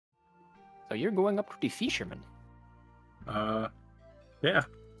So you're going up to the fisherman. Yeah.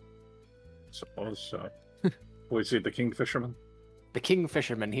 Suppose so. We see the Kingfisherman. The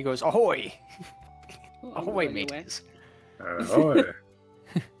Kingfisherman, he goes, ahoy! Oh, Ahoy, anyway. mateys. Oh,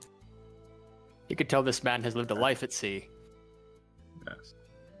 You could tell this man has lived a life at sea.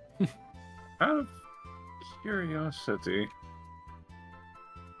 yes. Out of curiosity,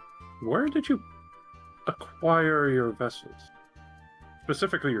 where did you acquire your vessels?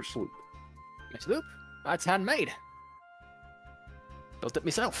 Specifically your sloop. My sloop? That's handmade. Built it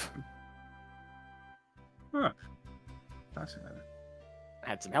myself. Huh. Fascinating. I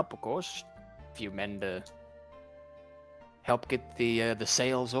had some help, of course. A few men to help get the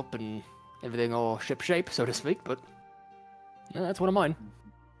sails up and everything all ship shape, so to speak. But yeah, that's one of mine.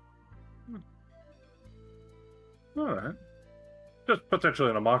 All right. Just potentially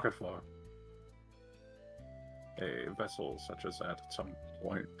in a market for a vessel such as that at some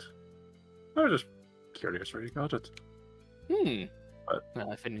point. I was just curious where you got it. But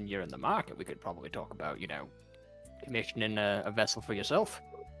Well, if you're in the market, we could probably talk about, commissioning a vessel for yourself.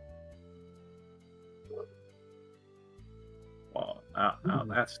 well, now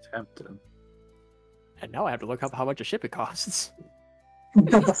that's tempting. And now I have to look up how much a ship it costs. Is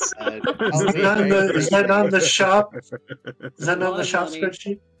that on the shop? Is that Lot on the of shop money.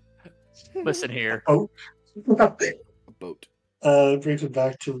 spreadsheet? Listen here. Oh, A boat. brings it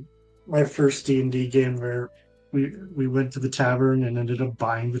back to my first D&D game where we went to the tavern and ended up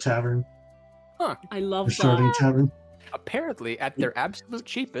buying the tavern, I love the starting that. tavern. Apparently, at their absolute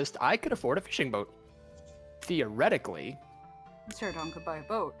cheapest, I could afford a fishing boat. Theoretically, Sir Don could buy a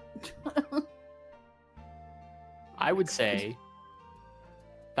boat. I would say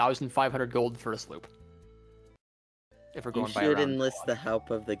 1,500 gold for a sloop. If we're You going by should around enlist the help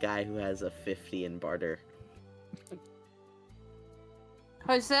of the guy who has a 50 in barter.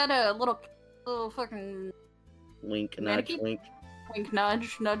 I said a little fucking Wink, nudge, Mannequin? wink. wink,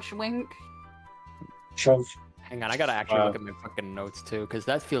 nudge, nudge, wink. Shove. Hang on, I gotta actually look at my fucking notes too, because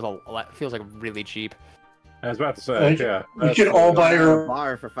that feels like really cheap. I was about to say, yeah. We could all buy A our.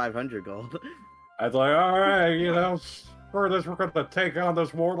 bar for 500 gold. I was like, all right, screw this. We're going to take on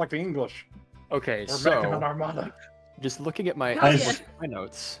this war like the English. Okay, We're making an so armada. just looking at my, Hell yeah. my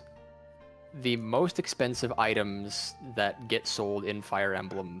notes, the most expensive items that get sold in Fire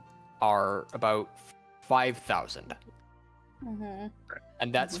Emblem are about 5,000, Mm-hmm.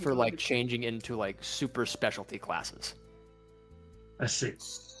 and that's for like changing into like super specialty classes. I see.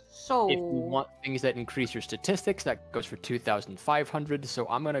 So If you want things that increase your statistics, that goes for 2,500. So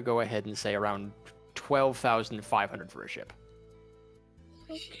I'm gonna go ahead and say around 12,500 for a ship.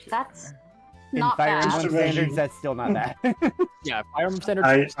 that's In not Fire bad. Emblem Just imagine- standards, that's still not bad. Yeah, Fire Emblem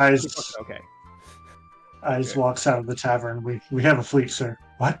standards. I okay. Ice walks out of the tavern. We have a fleet, sir.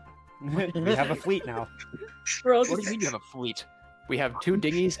 What? We have a fleet now. We're all What do just you mean you have a fleet? We have 2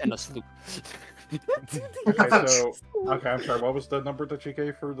 dinghies and a sloop. Okay, so, okay, I'm sorry. What was the number that you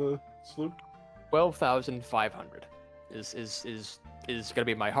gave for the sloop? 12,500 is gonna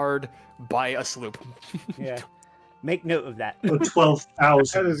be my hard buy a sloop. Yeah. Make note of that. Oh, That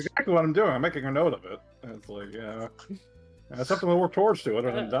 12,000. is exactly what I'm doing. I'm making a note of it. It's like, it's something to work towards to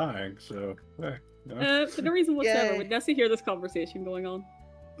other than dying. So, for no reason whatsoever, Yay. would Nessie hear this conversation going on?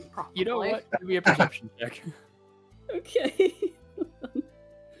 You know Probably. what? Give me a perception check. Okay.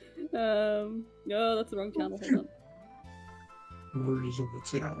 No, that's the wrong channel. Hold on. Words of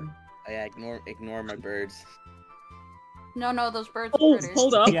the tavern. Yeah, ignore my birds. No, those birds Oh, are critters.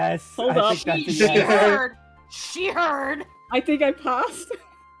 hold up. Yes. Hold I up. think that's a She yes. heard. She heard. I think I passed.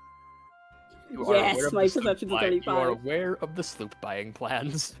 You are Yes, aware of my the sloop perception's a buying- You are 35. aware of the sloop buying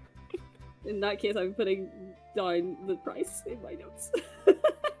plans. In that case, I'm putting down the price in my notes.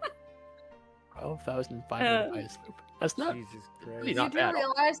 12,500 buy a sloop. That's not Jesus really Christ. not You do bad.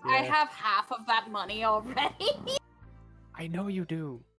 realize I Yeah. have half of that money already? I know you do.